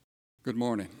Good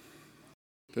morning.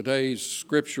 Today's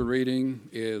scripture reading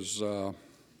is 2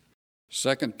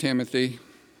 Timothy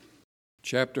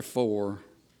chapter 4,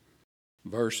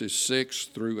 verses 6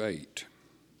 through 8.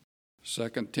 2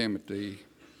 Timothy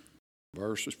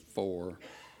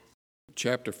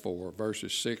chapter 4,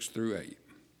 verses 6 through 8.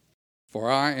 For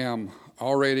I am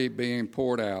already being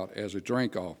poured out as a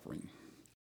drink offering,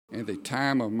 and the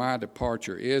time of my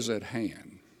departure is at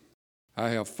hand. I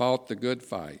have fought the good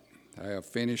fight. I have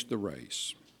finished the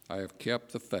race. I have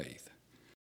kept the faith.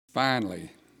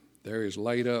 Finally, there is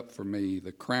laid up for me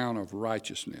the crown of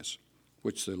righteousness,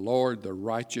 which the Lord, the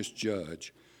righteous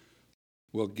judge,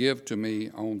 will give to me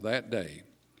on that day,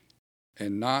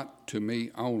 and not to me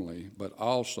only, but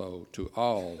also to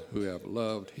all who have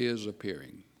loved his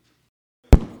appearing.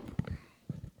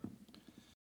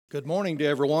 Good morning to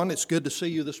everyone. It's good to see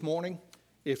you this morning.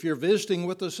 If you're visiting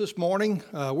with us this morning,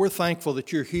 we're thankful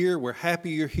that you're here. We're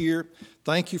happy you're here.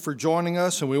 Thank you for joining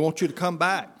us, and we want you to come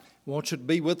back. We want you to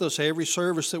be with us every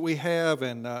service that we have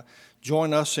and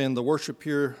join us in the worship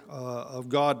here of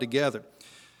God together.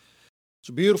 It's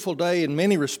a beautiful day in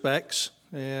many respects,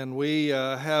 and we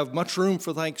have much room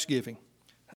for Thanksgiving.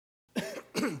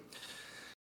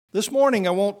 This morning,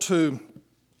 I want to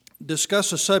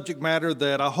discuss a subject matter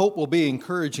that I hope will be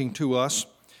encouraging to us.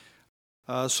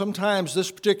 Sometimes this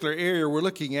particular area we're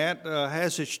looking at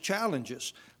has its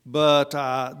challenges, but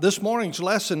this morning's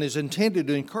lesson is intended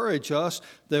to encourage us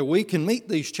that we can meet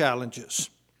these challenges.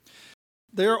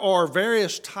 There are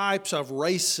various types of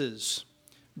races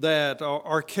that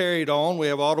are carried on. We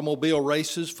have automobile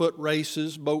races, foot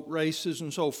races, boat races,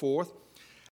 and so forth.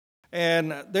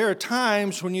 And there are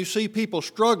times when you see people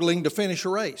struggling to finish a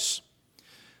race.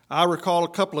 I recall a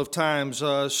couple of times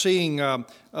seeing a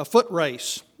foot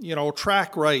race,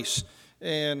 track race,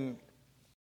 and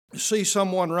see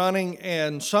someone running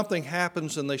and something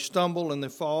happens and they stumble and they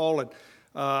fall. And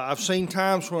I've seen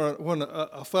times when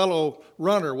a fellow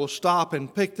runner will stop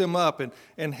and pick them up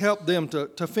and help them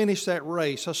to finish that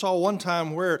race. I saw one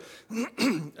time where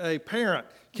a parent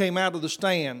came out of the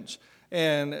stands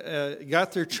and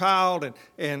got their child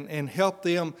and helped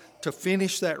them to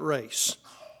finish that race.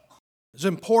 It's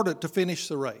important to finish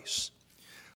the race.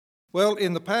 Well,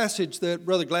 in the passage that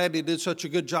Brother Gladney did such a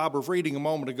good job of reading a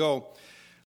moment ago,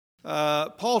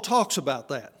 Paul talks about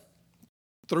that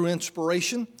through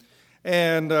inspiration.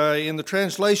 And in the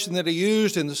translation that he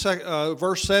used in the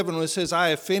verse 7, when it says, I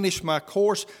have finished my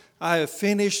course, I have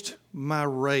finished my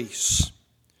race.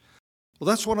 Well,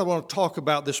 that's what I want to talk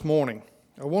about this morning.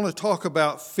 I want to talk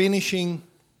about finishing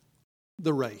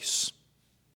the race.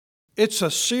 It's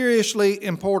a seriously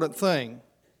important thing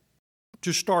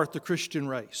to start the Christian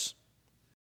race.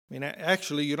 I mean,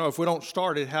 actually, if we don't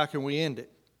start it, how can we end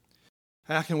it?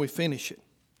 How can we finish it?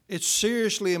 It's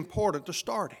seriously important to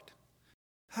start it.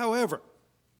 However,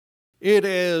 it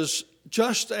is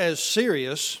just as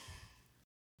serious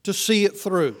to see it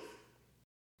through,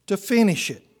 to finish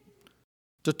it,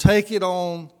 to take it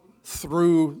on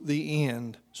through the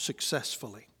end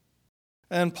successfully.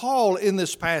 And Paul, in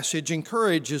this passage,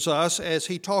 encourages us as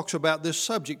he talks about this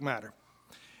subject matter.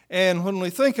 And when we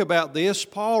think about this,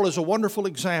 Paul is a wonderful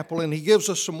example, and he gives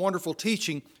us some wonderful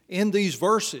teaching in these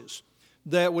verses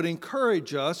that would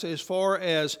encourage us as far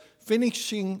as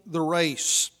finishing the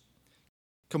race,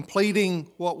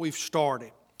 completing what we've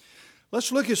started.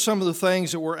 Let's look at some of the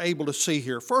things that we're able to see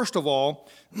here. First of all,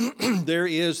 there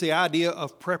is the idea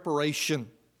of preparation.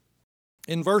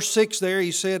 In verse 6 there,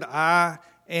 he said, I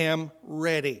am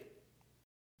ready.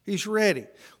 He's ready.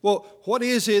 Well, what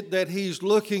is it that he's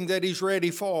ready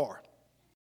for?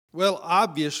 Well,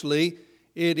 obviously,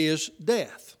 it is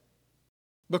death,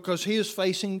 because he is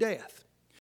facing death.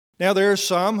 Now, there are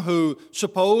some who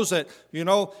suppose that,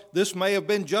 this may have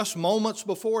been just moments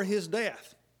before his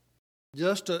death,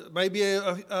 just maybe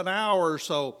an hour or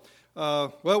so.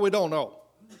 Well, we don't know,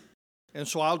 and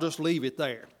so I'll just leave it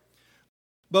there.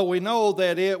 But we know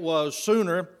that it was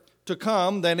sooner to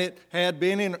come than it had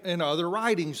been in other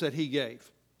writings that he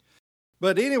gave.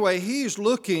 But anyway, he's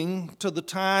looking to the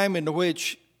time in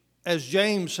which, as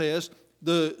James says,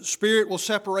 the spirit will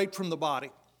separate from the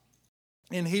body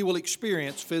and he will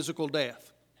experience physical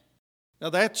death.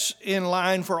 Now that's in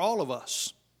line for all of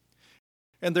us.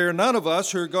 And there are none of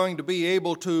us who are going to be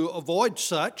able to avoid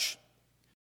such.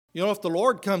 If the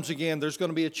Lord comes again, there's going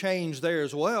to be a change there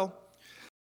as well.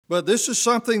 But this is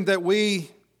something that we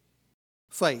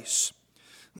face.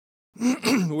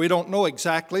 We don't know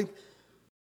exactly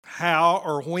how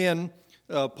or when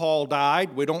Paul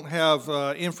died. We don't have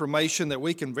information that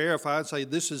we can verify and say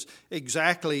this is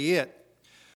exactly it.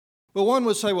 But one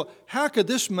would say, well, how could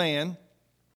this man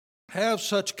have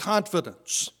such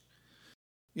confidence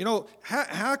You know,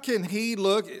 how can he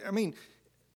look? I mean,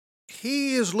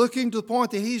 he is looking to the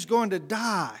point that he's going to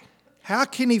die. How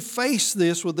can he face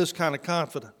this with this kind of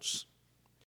confidence?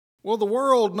 Well, the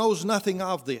world knows nothing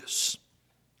of this.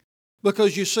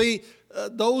 Because you see,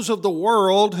 those of the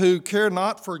world who care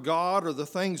not for God or the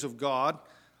things of God,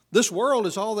 this world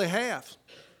is all they have.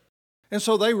 And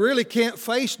so they really can't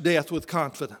face death with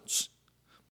confidence.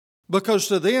 Because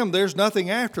to them, there's nothing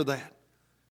after that.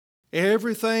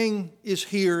 Everything is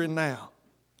here and now.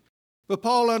 But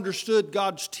Paul understood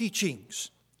God's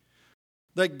teachings,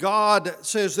 that God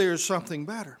says there is something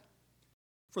better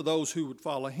for those who would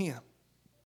follow Him.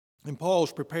 And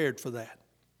Paul's prepared for that.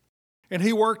 And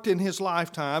he worked in his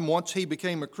lifetime, once he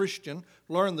became a Christian,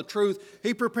 learned the truth,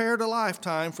 he prepared a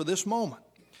lifetime for this moment.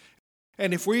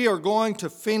 And if we are going to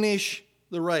finish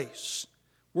the race,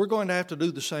 we're going to have to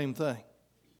do the same thing.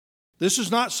 This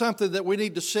is not something that we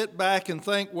need to sit back and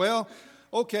think, well,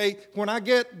 okay, when I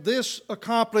get this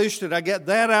accomplished and I get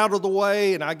that out of the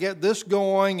way and I get this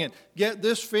going and get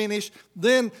this finished,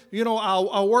 then,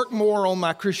 I'll work more on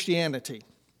my Christianity.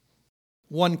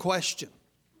 One question.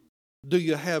 Do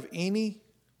you have any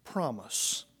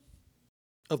promise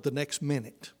of the next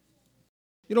minute?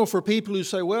 For people who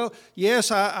say, well, yes,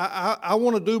 I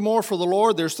want to do more for the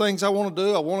Lord. There's things I want to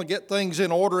do. I want to get things in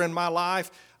order in my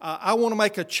life. I want to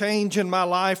make a change in my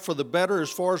life for the better as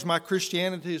far as my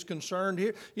Christianity is concerned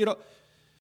here.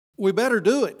 We better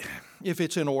do it if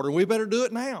it's in order. We better do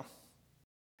it now.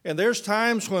 And there's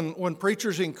times when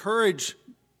preachers encourage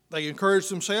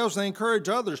themselves, they encourage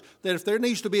others, that if there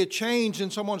needs to be a change in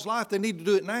someone's life, they need to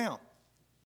do it now.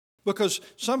 Because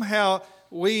somehow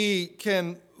we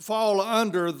can fall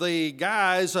under the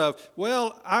guise of,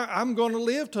 well, I'm going to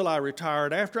live till I retire.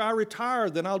 And after I retire,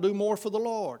 then I'll do more for the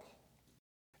Lord.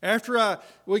 After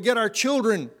we get our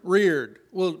children reared,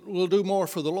 we'll do more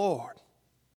for the Lord.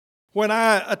 When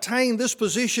I attain this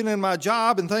position in my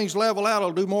job and things level out,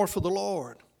 I'll do more for the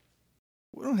Lord.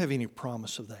 We don't have any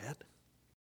promise of that.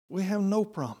 We have no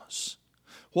promise.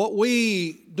 What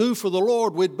we do for the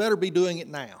Lord, we'd better be doing it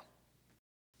now.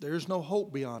 There's no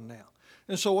hope beyond now.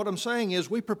 And so what I'm saying is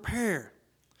we prepare.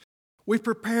 We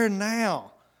prepare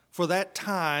now for that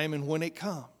time and when it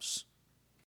comes.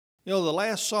 The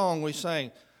last song we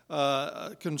sang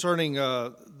concerning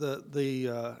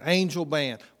the angel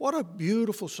band, what a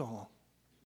beautiful song.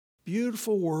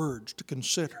 Beautiful words to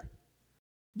consider.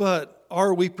 But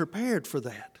are we prepared for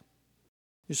that?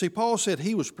 You see, Paul said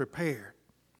he was prepared.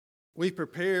 We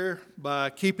prepare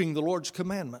by keeping the Lord's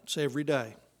commandments every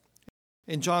day.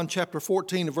 In John chapter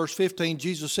 14 and verse 15,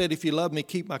 Jesus said, if you love me,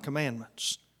 keep my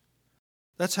commandments.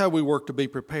 That's how we work to be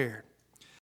prepared.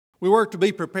 We work to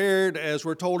be prepared, as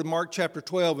we're told in Mark chapter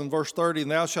 12 and verse 30,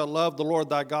 and thou shalt love the Lord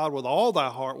thy God with all thy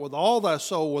heart, with all thy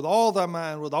soul, with all thy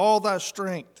mind, with all thy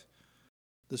strength.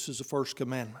 This is the first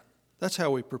commandment. That's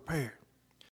how we prepare.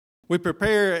 We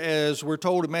prepare, as we're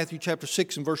told in Matthew chapter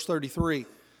 6 and verse 33,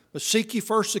 but seek ye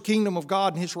first the kingdom of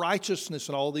God and His righteousness,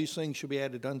 and all these things shall be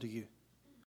added unto you.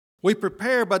 We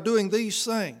prepare by doing these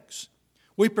things.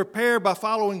 We prepare by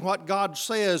following what God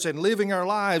says and living our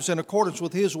lives in accordance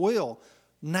with His will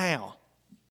now.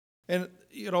 And,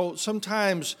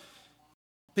 sometimes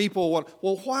people want,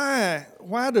 well,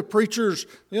 why do preachers,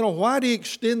 why do you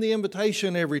extend the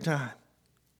invitation every time?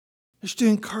 It's to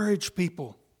encourage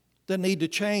people that need to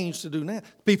change to do now.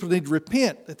 People need to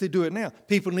repent, that they do it now.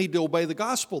 People need to obey the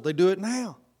gospel, they do it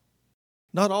now.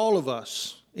 Not all of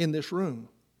us in this room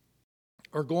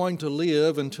are going to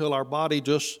live until our body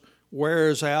just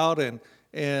wears out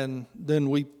and then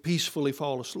we peacefully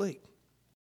fall asleep.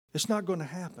 It's not going to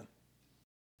happen.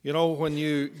 When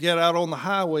you get out on the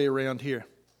highway around here,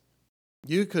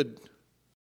 you could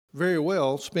very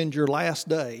well spend your last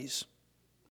days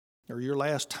or your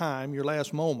last time, your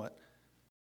last moment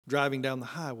driving down the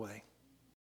highway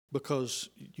because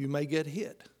you may get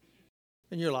hit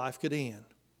and your life could end.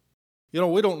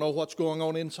 We don't know what's going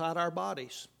on inside our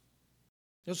bodies.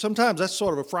 Sometimes that's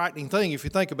sort of a frightening thing if you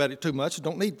think about it too much. You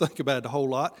don't need to think about it a whole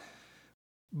lot.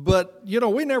 But,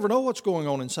 we never know what's going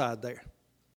on inside there.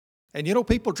 And,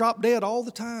 people drop dead all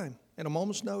the time in a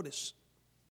moment's notice.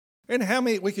 And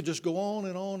we could just go on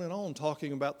and on and on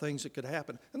talking about things that could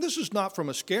happen. And this is not from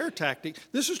a scare tactic.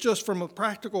 This is just from a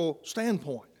practical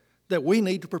standpoint that we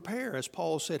need to prepare, as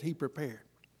Paul said he prepared.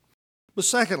 But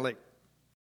secondly,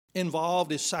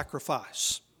 involved is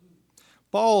sacrifice.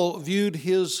 Paul viewed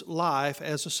his life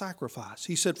as a sacrifice.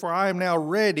 He said, for I am now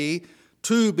ready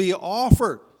to be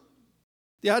offered.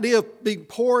 The idea of being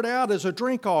poured out as a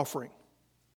drink offering.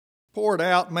 Poured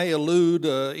out may allude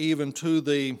even to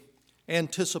the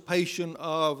anticipation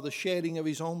of the shedding of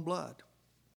his own blood.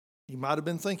 He might have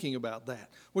been thinking about that.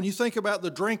 When you think about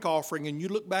the drink offering and you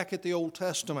look back at the Old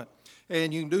Testament,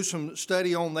 and you can do some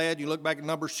study on that, you look back at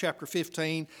Numbers chapter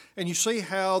 15, and you see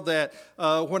how that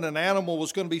when an animal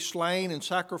was going to be slain and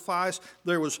sacrificed,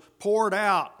 there was poured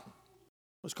out.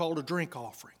 It was called a drink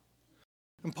offering.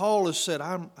 And Paul has said,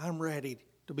 I'm ready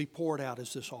to be poured out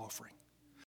as this offering.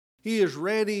 He is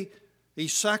ready. He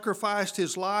sacrificed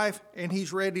his life, and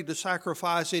he's ready to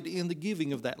sacrifice it in the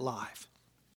giving of that life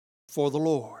for the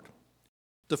Lord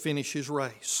to finish his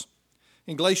race.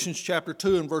 In Galatians chapter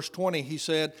 2 and verse 20, he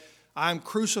said, I am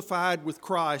crucified with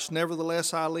Christ,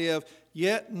 nevertheless I live,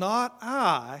 yet not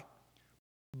I,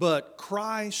 but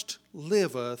Christ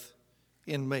liveth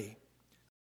in me.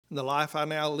 In the life I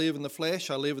now live in the flesh,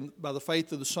 I live by the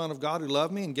faith of the Son of God who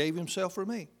loved me and gave himself for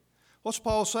me. What's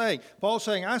Paul saying? Paul's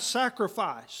saying, I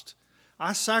sacrificed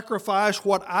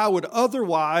what I would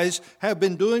otherwise have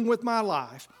been doing with my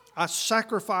life. I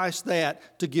sacrificed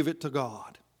that to give it to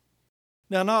God.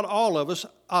 Now, not all of us,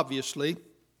 obviously,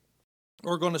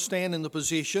 are going to stand in the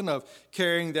position of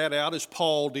carrying that out as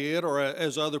Paul did or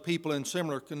as other people in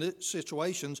similar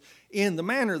situations in the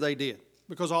manner they did.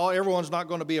 Because everyone's not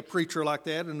going to be a preacher like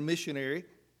that and a missionary.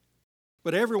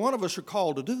 But every one of us are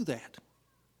called to do that.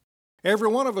 Every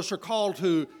one of us are called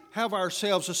to have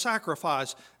ourselves a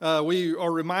sacrifice. We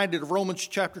are reminded of Romans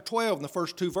chapter 12 in the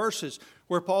first two verses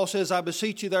where Paul says, I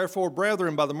beseech you therefore,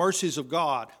 brethren, by the mercies of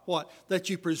God, what? That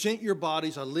you present your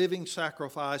bodies a living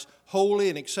sacrifice, holy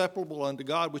and acceptable unto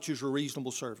God, which is your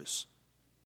reasonable service.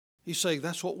 He's saying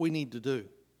that's what we need to do.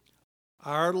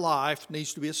 Our life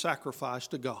needs to be a sacrifice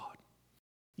to God.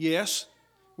 Yes,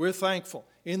 we're thankful.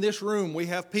 In this room, we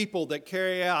have people that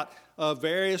carry out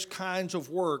various kinds of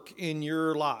work in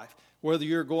your life. Whether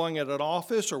you're going at an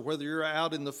office or whether you're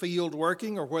out in the field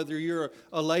working or whether you're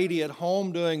a lady at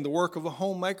home doing the work of a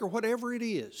homemaker, whatever it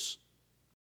is.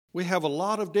 We have a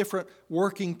lot of different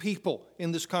working people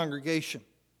in this congregation.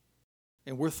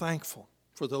 And we're thankful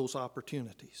for those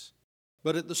opportunities.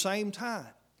 But at the same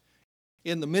time,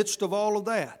 in the midst of all of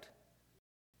that,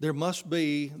 there must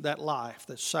be that life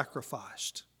that's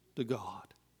sacrificed to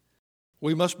God.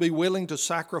 We must be willing to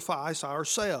sacrifice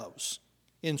ourselves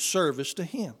in service to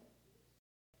Him.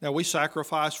 Now, we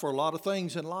sacrifice for a lot of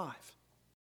things in life,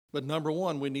 but number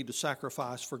one, we need to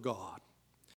sacrifice for God.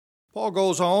 Paul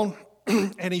goes on,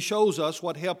 and he shows us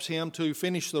what helps him to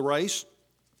finish the race.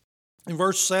 In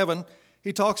verse 7,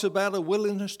 he talks about a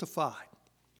willingness to fight.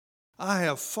 I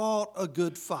have fought a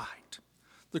good fight.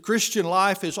 The Christian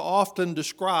life is often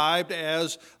described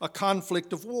as a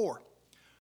conflict of war.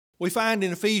 We find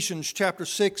in Ephesians chapter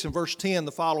 6 and verse 10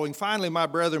 the following, Finally, my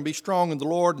brethren, be strong in the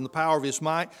Lord and the power of His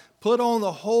might. Put on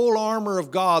the whole armor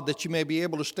of God that you may be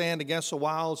able to stand against the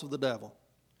wiles of the devil.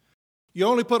 You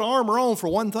only put armor on for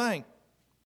one thing,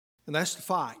 and that's to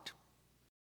fight.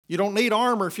 You don't need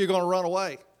armor if you're going to run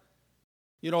away.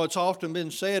 You know, it's often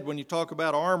been said when you talk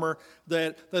about armor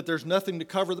that there's nothing to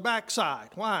cover the backside.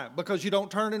 Why? Because you don't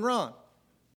turn and run.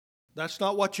 That's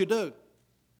not what you do.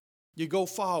 You go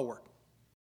forward.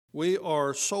 We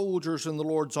are soldiers in the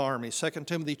Lord's army. 2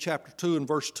 Timothy chapter 2 and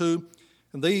verse 2.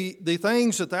 And the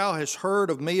things that thou hast heard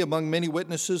of me among many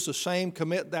witnesses, the same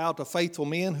commit thou to faithful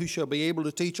men who shall be able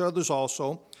to teach others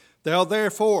also. Thou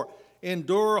therefore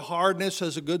endure hardness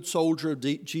as a good soldier of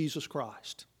Jesus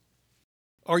Christ.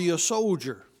 Are you a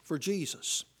soldier for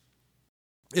Jesus?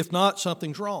 If not,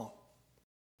 something's wrong.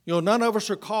 You know, none of us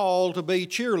are called to be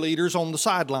cheerleaders on the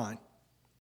sideline.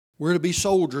 We're to be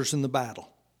soldiers in the battle.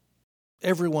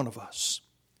 Every one of us.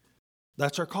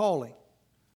 That's our calling.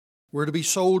 We're to be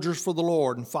soldiers for the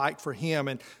Lord and fight for Him.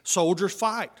 And soldiers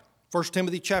fight. 1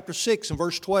 Timothy chapter 6 and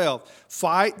verse 12.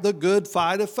 Fight the good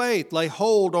fight of faith. Lay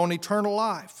hold on eternal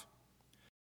life.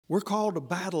 We're called to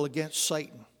battle against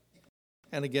Satan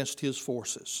and against his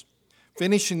forces.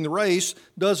 Finishing the race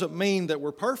doesn't mean that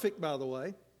we're perfect, by the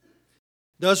way.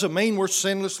 Doesn't mean we're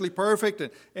sinlessly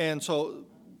perfect. And so...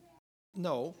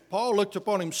 No, Paul looked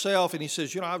upon himself and he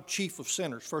says, I'm chief of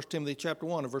sinners, 1 Timothy chapter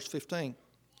 1 and verse 15.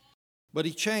 But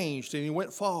he changed and he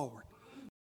went forward.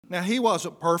 Now, he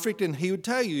wasn't perfect and he would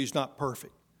tell you he's not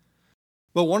perfect.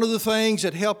 But one of the things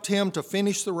that helped him to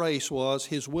finish the race was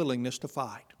his willingness to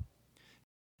fight.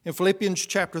 In Philippians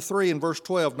chapter 3 and verse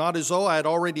 12, not as though I had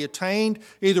already attained,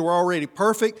 either were already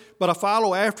perfect, but I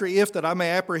follow after if that I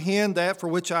may apprehend that for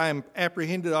which I am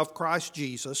apprehended of Christ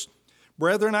Jesus.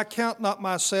 Brethren, I count not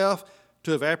myself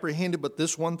to have apprehended, but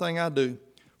this one thing I do,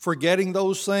 forgetting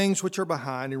those things which are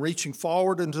behind and reaching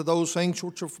forward into those things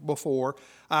which are before,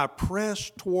 I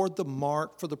press toward the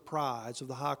mark for the prize of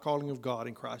the high calling of God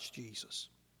in Christ Jesus.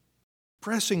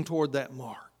 Pressing toward that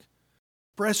mark,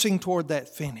 pressing toward that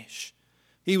finish.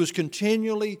 He was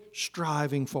continually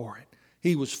striving for it.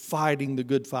 He was fighting the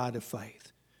good fight of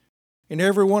faith. And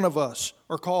every one of us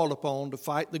are called upon to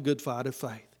fight the good fight of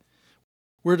faith.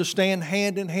 We're to stand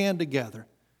hand in hand together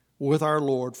with our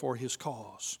Lord for His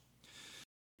cause.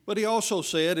 But he also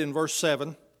said in verse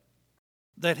 7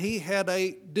 that he had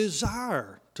a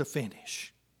desire to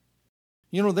finish.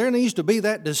 You know, there needs to be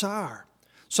that desire.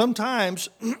 Sometimes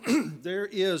there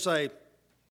is a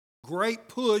great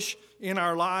push in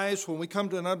our lives when we come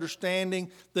to an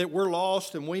understanding that we're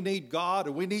lost and we need God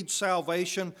and we need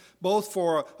salvation, both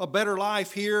for a better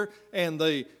life here and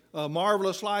the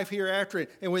marvelous life hereafter.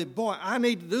 And we, boy, I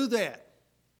need to do that.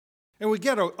 And we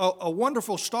get a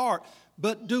wonderful start,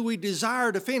 but do we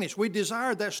desire to finish? We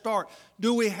desire that start.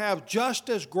 Do we have just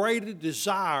as great a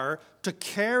desire to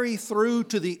carry through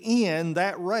to the end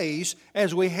that race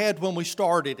as we had when we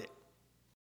started it?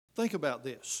 Think about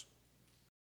this.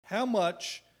 How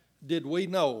much did we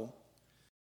know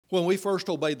when we first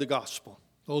obeyed the gospel?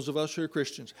 Those of us who are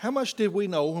Christians, how much did we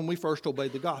know when we first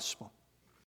obeyed the gospel?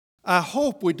 I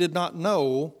hope we did not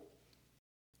know,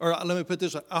 or let me put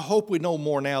this, I hope we know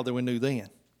more now than we knew then.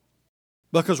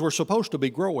 Because we're supposed to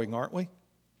be growing, aren't we?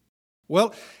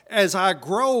 Well, as I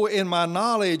grow in my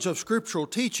knowledge of scriptural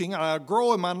teaching, I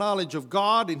grow in my knowledge of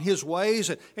God and His ways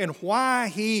and why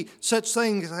He sets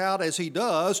things out as He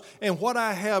does and what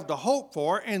I have to hope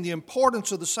for and the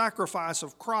importance of the sacrifice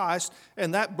of Christ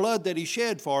and that blood that He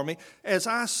shed for me, as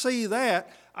I see that,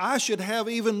 I should have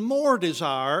even more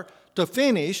desire to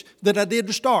finish than I did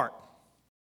to start.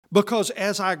 Because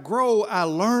as I grow, I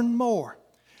learn more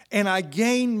and I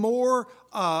gain more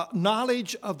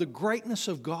knowledge of the greatness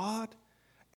of God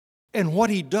and what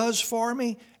He does for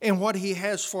me and what He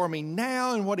has for me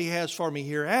now and what He has for me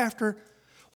hereafter.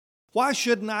 Why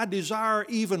shouldn't I desire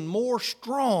even more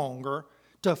stronger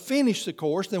to finish the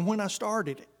course than when I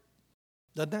started it?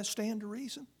 Doesn't that stand to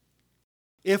reason?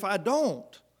 If I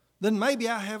don't, then maybe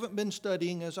I haven't been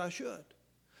studying as I should.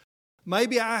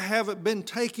 Maybe I haven't been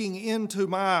taking into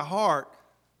my heart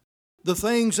the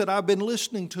things that I've been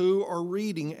listening to or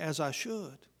reading as I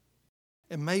should.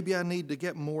 And maybe I need to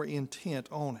get more intent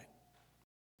on it.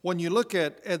 When you look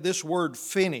at this word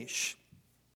finish,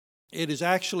 it is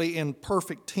actually in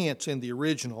perfect tense in the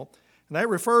original. And that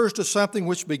refers to something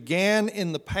which began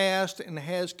in the past and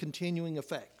has continuing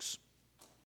effects.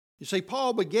 You see,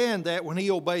 Paul began that when he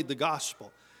obeyed the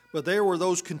gospel. But there were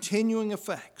those continuing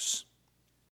effects.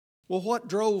 Well, what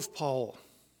drove Paul?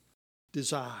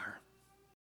 Desire.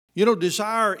 You know,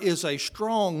 desire is a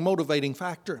strong motivating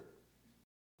factor.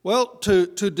 Well, to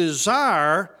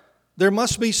desire, there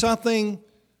must be something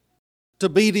to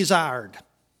be desired.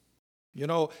 You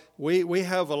know, we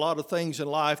have a lot of things in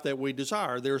life that we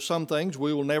desire. There are some things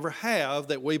we will never have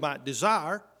that we might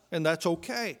desire, and that's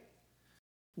okay.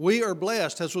 We are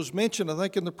blessed, as was mentioned, I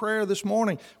think, in the prayer this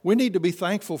morning. We need to be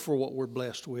thankful for what we're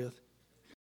blessed with.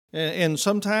 And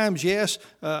sometimes, yes,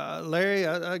 Larry,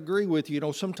 I agree with you. You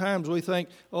know, sometimes we think,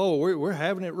 oh, we're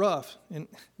having it rough. And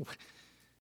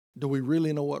do we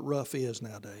really know what rough is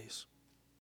nowadays?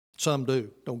 Some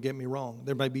do. Don't get me wrong.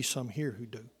 There may be some here who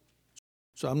do.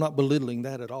 So I'm not belittling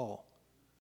that at all.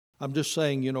 I'm just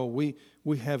saying, you know, we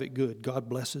have it good. God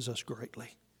blesses us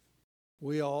greatly.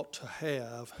 We ought to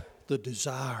have the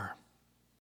desire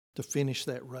to finish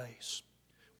that race.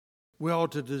 We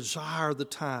ought to desire the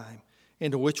time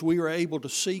into which we are able to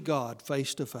see God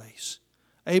face to face,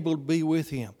 able to be with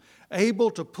Him,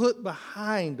 able to put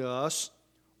behind us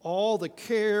all the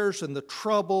cares and the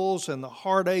troubles and the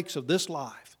heartaches of this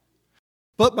life.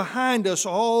 Put behind us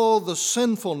all the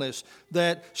sinfulness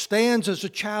that stands as a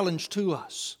challenge to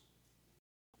us.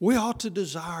 We ought to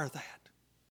desire that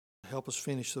to help us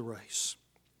finish the race.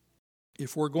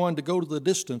 If we're going to go to the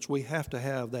distance, we have to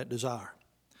have that desire.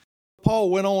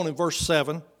 Paul went on in verse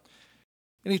 7,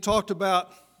 and he talked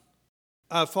about,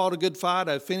 I've fought a good fight,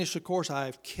 I've finished the course,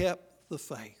 I've kept the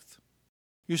faith.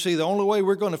 You see, the only way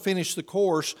we're going to finish the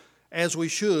course as we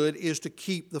should is to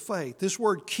keep the faith. This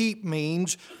word keep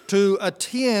means to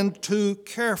attend to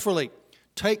carefully,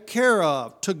 take care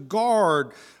of, to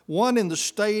guard one in the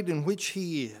state in which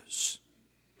he is.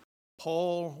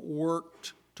 Paul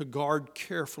worked to guard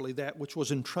carefully that which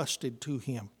was entrusted to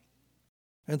him,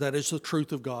 and that is the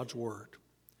truth of God's Word.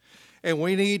 And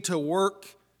we need to work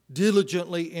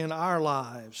diligently in our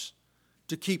lives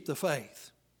to keep the faith.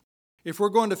 If we're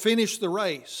going to finish the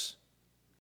race,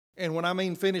 and when I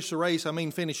mean finish the race, I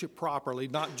mean finish it properly,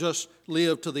 not just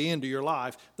live to the end of your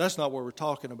life. That's not what we're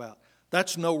talking about.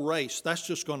 That's no race. That's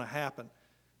just going to happen.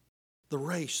 The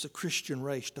race, the Christian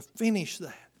race, to finish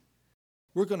that,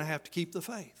 we're going to have to keep the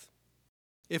faith.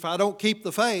 If I don't keep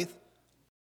the faith,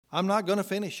 I'm not going to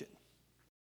finish it.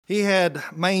 He had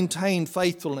maintained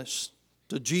faithfulness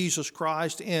to Jesus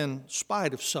Christ in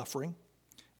spite of suffering.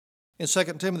 In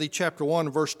 2 Timothy chapter 1,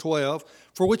 verse 12,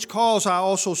 "For which cause I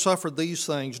also suffered these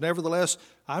things. Nevertheless,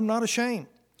 I'm not ashamed.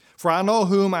 For I know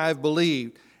whom I have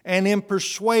believed, and am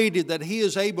persuaded that he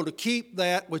is able to keep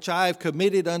that which I have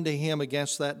committed unto him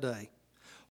against that day.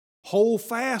 Hold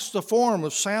fast the form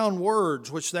of sound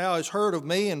words which thou hast heard of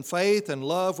me in faith and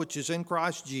love which is in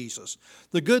Christ Jesus.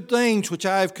 The good things which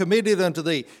I have committed unto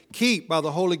thee, keep by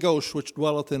the Holy Ghost which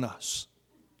dwelleth in us."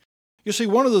 You see,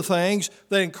 one of the things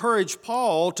that encouraged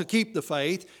Paul to keep the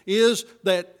faith is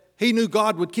that he knew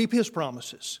God would keep his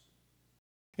promises.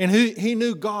 And he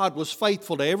knew God was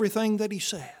faithful to everything that he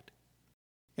said.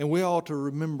 And we ought to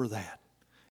remember that.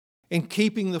 In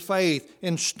keeping the faith,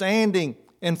 in standing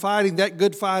and fighting that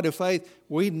good fight of faith,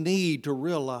 we need to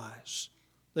realize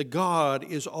that God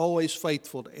is always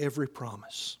faithful to every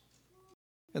promise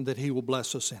and that He will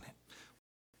bless us in it.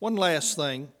 One last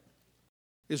thing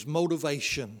is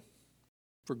motivation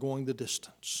for going the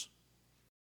distance.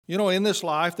 You know, in this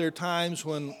life, there are times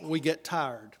when we get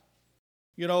tired.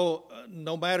 You know,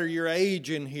 no matter your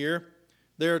age in here,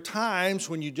 there are times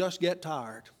when you just get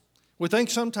tired. We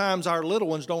think sometimes our little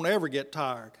ones don't ever get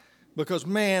tired because,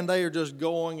 man, they are just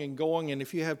going and going. And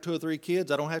if you have 2 or 3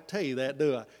 kids, I don't have to tell you that,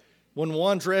 do I? When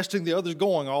one's resting, the other's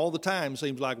going all the time.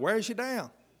 Seems like, wears you down.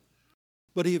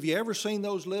 But have you ever seen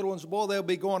those little ones? Boy, they'll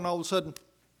be going and all of a sudden,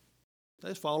 they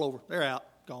just fall over. They're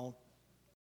out, gone.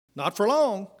 Not for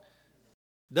long.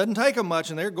 Doesn't take them much,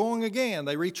 and they're going again.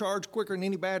 They recharge quicker than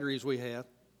any batteries we have.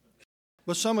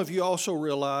 But some of you also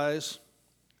realize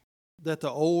that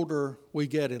the older we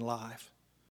get in life,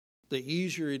 the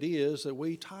easier it is that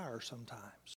we tire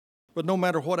sometimes. But no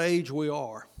matter what age we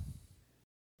are,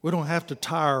 we don't have to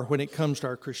tire when it comes to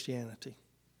our Christianity.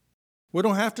 We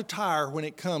don't have to tire when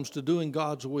it comes to doing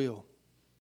God's will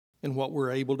and what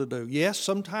we're able to do. Yes,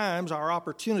 sometimes our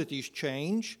opportunities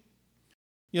change.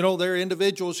 You know, there are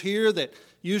individuals here that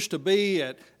used to be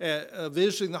at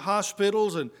visiting the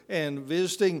hospitals and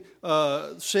visiting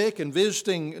sick and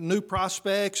visiting new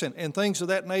prospects and things of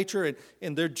that nature,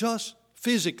 and they're just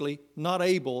physically not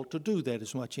able to do that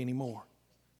as much anymore.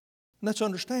 And that's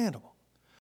understandable.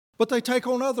 But they take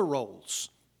on other roles.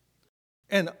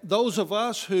 And those of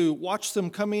us who watch them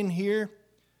come in here,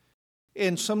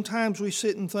 and sometimes we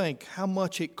sit and think how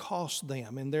much it cost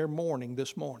them in their morning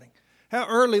this morning. How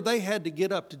early they had to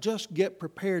get up to just get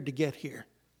prepared to get here.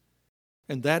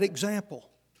 And that example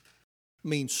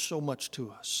means so much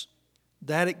to us.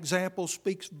 That example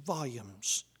speaks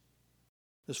volumes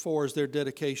as far as their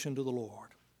dedication to the Lord.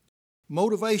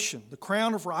 Motivation, the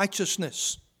crown of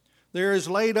righteousness. There is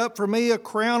laid up for me a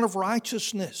crown of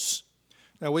righteousness.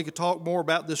 Now, we could talk more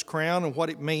about this crown and what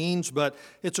it means, but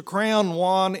it's a crown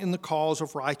won in the cause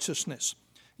of righteousness.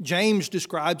 James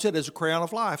describes it as a crown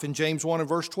of life. In James 1 and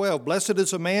verse 12, "Blessed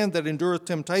is a man that endureth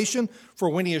temptation, for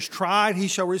when he is tried, he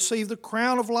shall receive the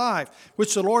crown of life,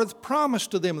 which the Lord hath promised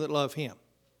to them that love him."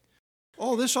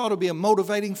 Oh, this ought to be a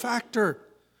motivating factor.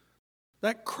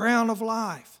 That crown of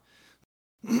life.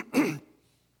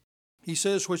 He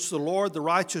says, "Which the Lord, the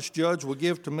righteous judge, will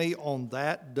give to me on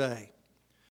that day."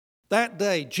 That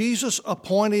day, Jesus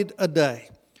appointed a day.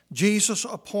 Jesus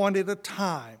appointed a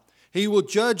time. He will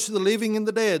judge the living and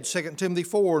the dead, 2 Timothy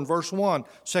 4 and verse 1,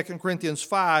 2 Corinthians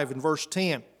 5 and verse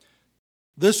 10.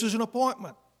 This is an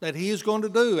appointment that He is going to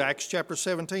do, Acts chapter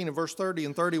 17 and verse 30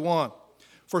 and 31.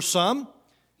 For some,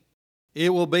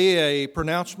 it will be a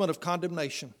pronouncement of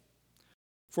condemnation.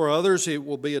 For others, it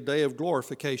will be a day of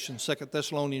glorification, 2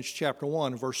 Thessalonians chapter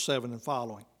 1 verse 7 and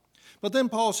following. But then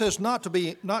Paul says, not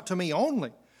to me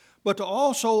only, but to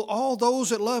also all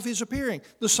those that love His appearing.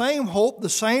 The same hope, the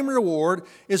same reward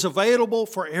is available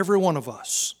for every one of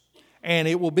us. And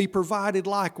it will be provided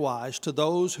likewise to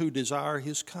those who desire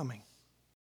His coming.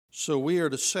 So we are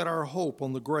to set our hope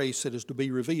on the grace that is to be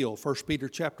revealed. 1 Peter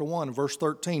chapter 1 verse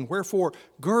 13. "Wherefore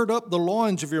gird up the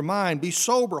loins of your mind, be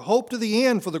sober, hope to the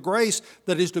end for the grace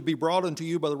that is to be brought unto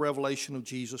you by the revelation of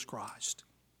Jesus Christ."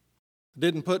 I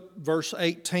didn't put verse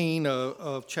 18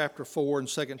 of chapter 4 in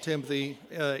 2 Timothy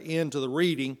into the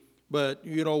reading, but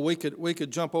you know we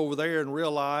could jump over there and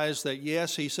realize that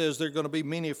yes, he says there are going to be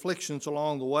many afflictions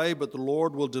along the way, but the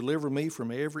Lord will deliver me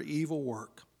from every evil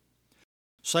work.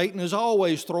 Satan is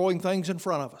always throwing things in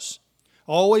front of us,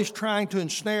 always trying to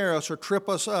ensnare us or trip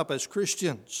us up as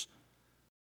Christians.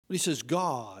 But he says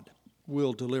God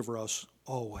will deliver us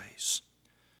always.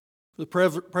 The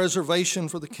preservation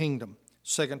for the kingdom.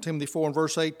 2 Timothy 4 and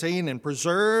verse 18, "And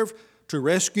preserve to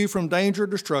rescue from danger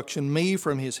and destruction me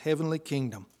from His heavenly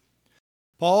kingdom."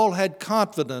 Paul had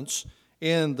confidence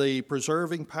in the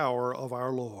preserving power of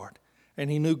our Lord. and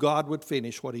he knew God would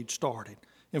finish what he'd started.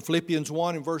 In Philippians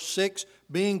 1 and verse 6,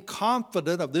 being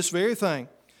confident of this very thing,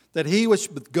 that he which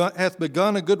hath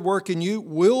begun a good work in you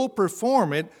will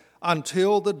perform it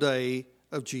until the day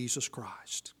of Jesus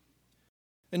Christ.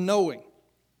 And knowing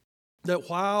that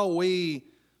while we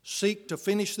seek to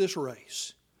finish this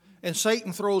race, and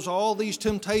Satan throws all these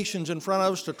temptations in front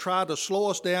of us to try to slow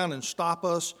us down and stop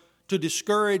us, to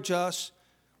discourage us,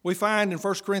 we find in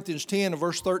 1 Corinthians 10 and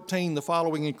verse 13 the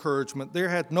following encouragement. There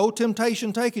hath no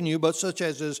temptation taken you, but such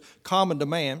as is common to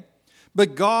man.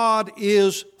 But God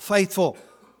is faithful,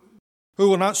 who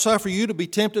will not suffer you to be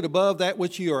tempted above that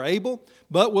which you are able,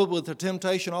 but will with the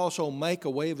temptation also make a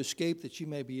way of escape that you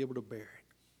may be able to bear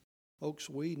it. Folks,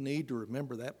 we need to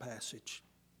remember that passage.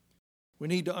 We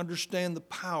need to understand the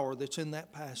power that's in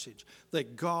that passage,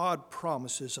 that God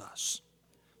promises us.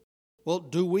 Well,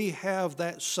 do we have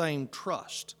that same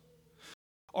trust?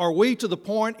 Are we to the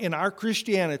point in our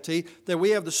Christianity that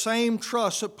we have the same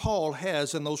trust that Paul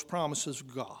has in those promises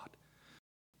of God?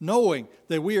 Knowing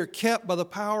that we are kept by the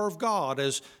power of God,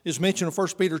 as is mentioned in 1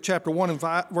 Peter chapter 1 and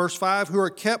verse 5, who are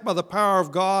kept by the power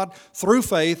of God through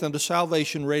faith unto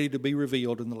salvation ready to be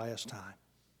revealed in the last time.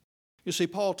 You see,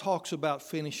 Paul talks about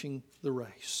finishing the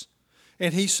race.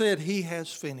 And he said he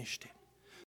has finished it.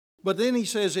 But then he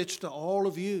says it's to all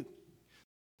of you.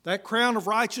 That crown of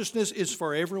righteousness is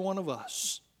for every one of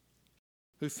us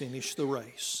who finished the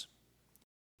race.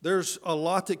 There's a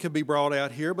lot that could be brought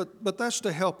out here, but that's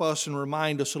to help us and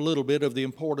remind us a little bit of the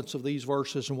importance of these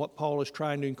verses and what Paul is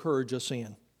trying to encourage us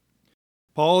in.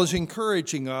 Paul is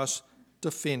encouraging us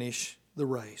to finish the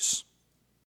race.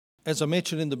 As I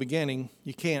mentioned in the beginning,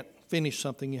 you can't finish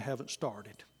something you haven't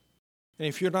started. And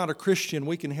if you're not a Christian,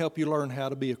 we can help you learn how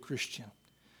to be a Christian.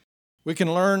 We can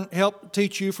help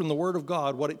teach you from the Word of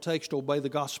God what it takes to obey the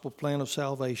gospel plan of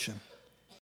salvation.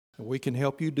 And we can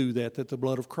help you do that the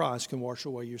blood of Christ can wash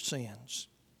away your sins.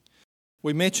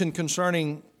 We mentioned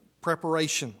concerning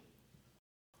preparation.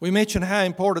 We mentioned how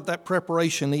important that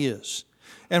preparation is.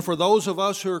 And for those of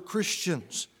us who are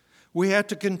Christians, we have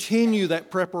to continue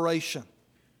that preparation.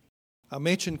 I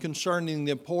mentioned concerning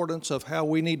the importance of how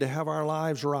we need to have our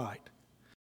lives right.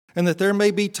 And that there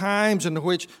may be times in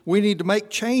which we need to make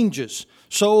changes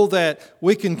so that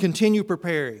we can continue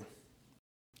preparing.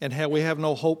 And how we have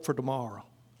no hope for tomorrow.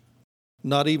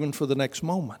 Not even for the next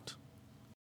moment.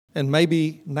 And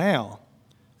maybe now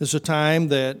is a time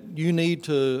that you need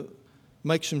to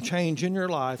make some change in your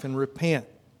life and repent.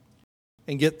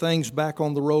 And get things back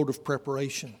on the road of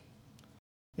preparation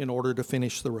in order to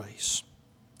finish the race.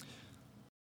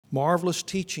 Marvelous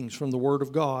teachings from the Word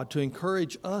of God to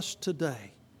encourage us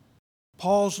today.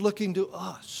 Paul's looking to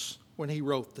us when he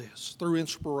wrote this through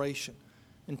inspiration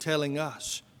and telling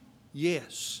us,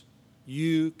 yes,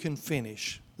 you can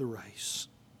finish the race.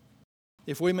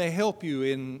 If we may help you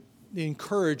in the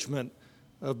encouragement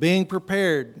of being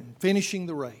prepared and finishing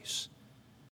the race,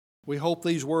 we hope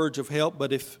these words have helped,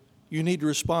 but if you need to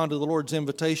respond to the Lord's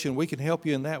invitation, we can help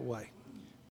you in that way.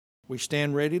 We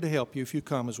stand ready to help you if you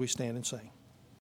come as we stand and sing.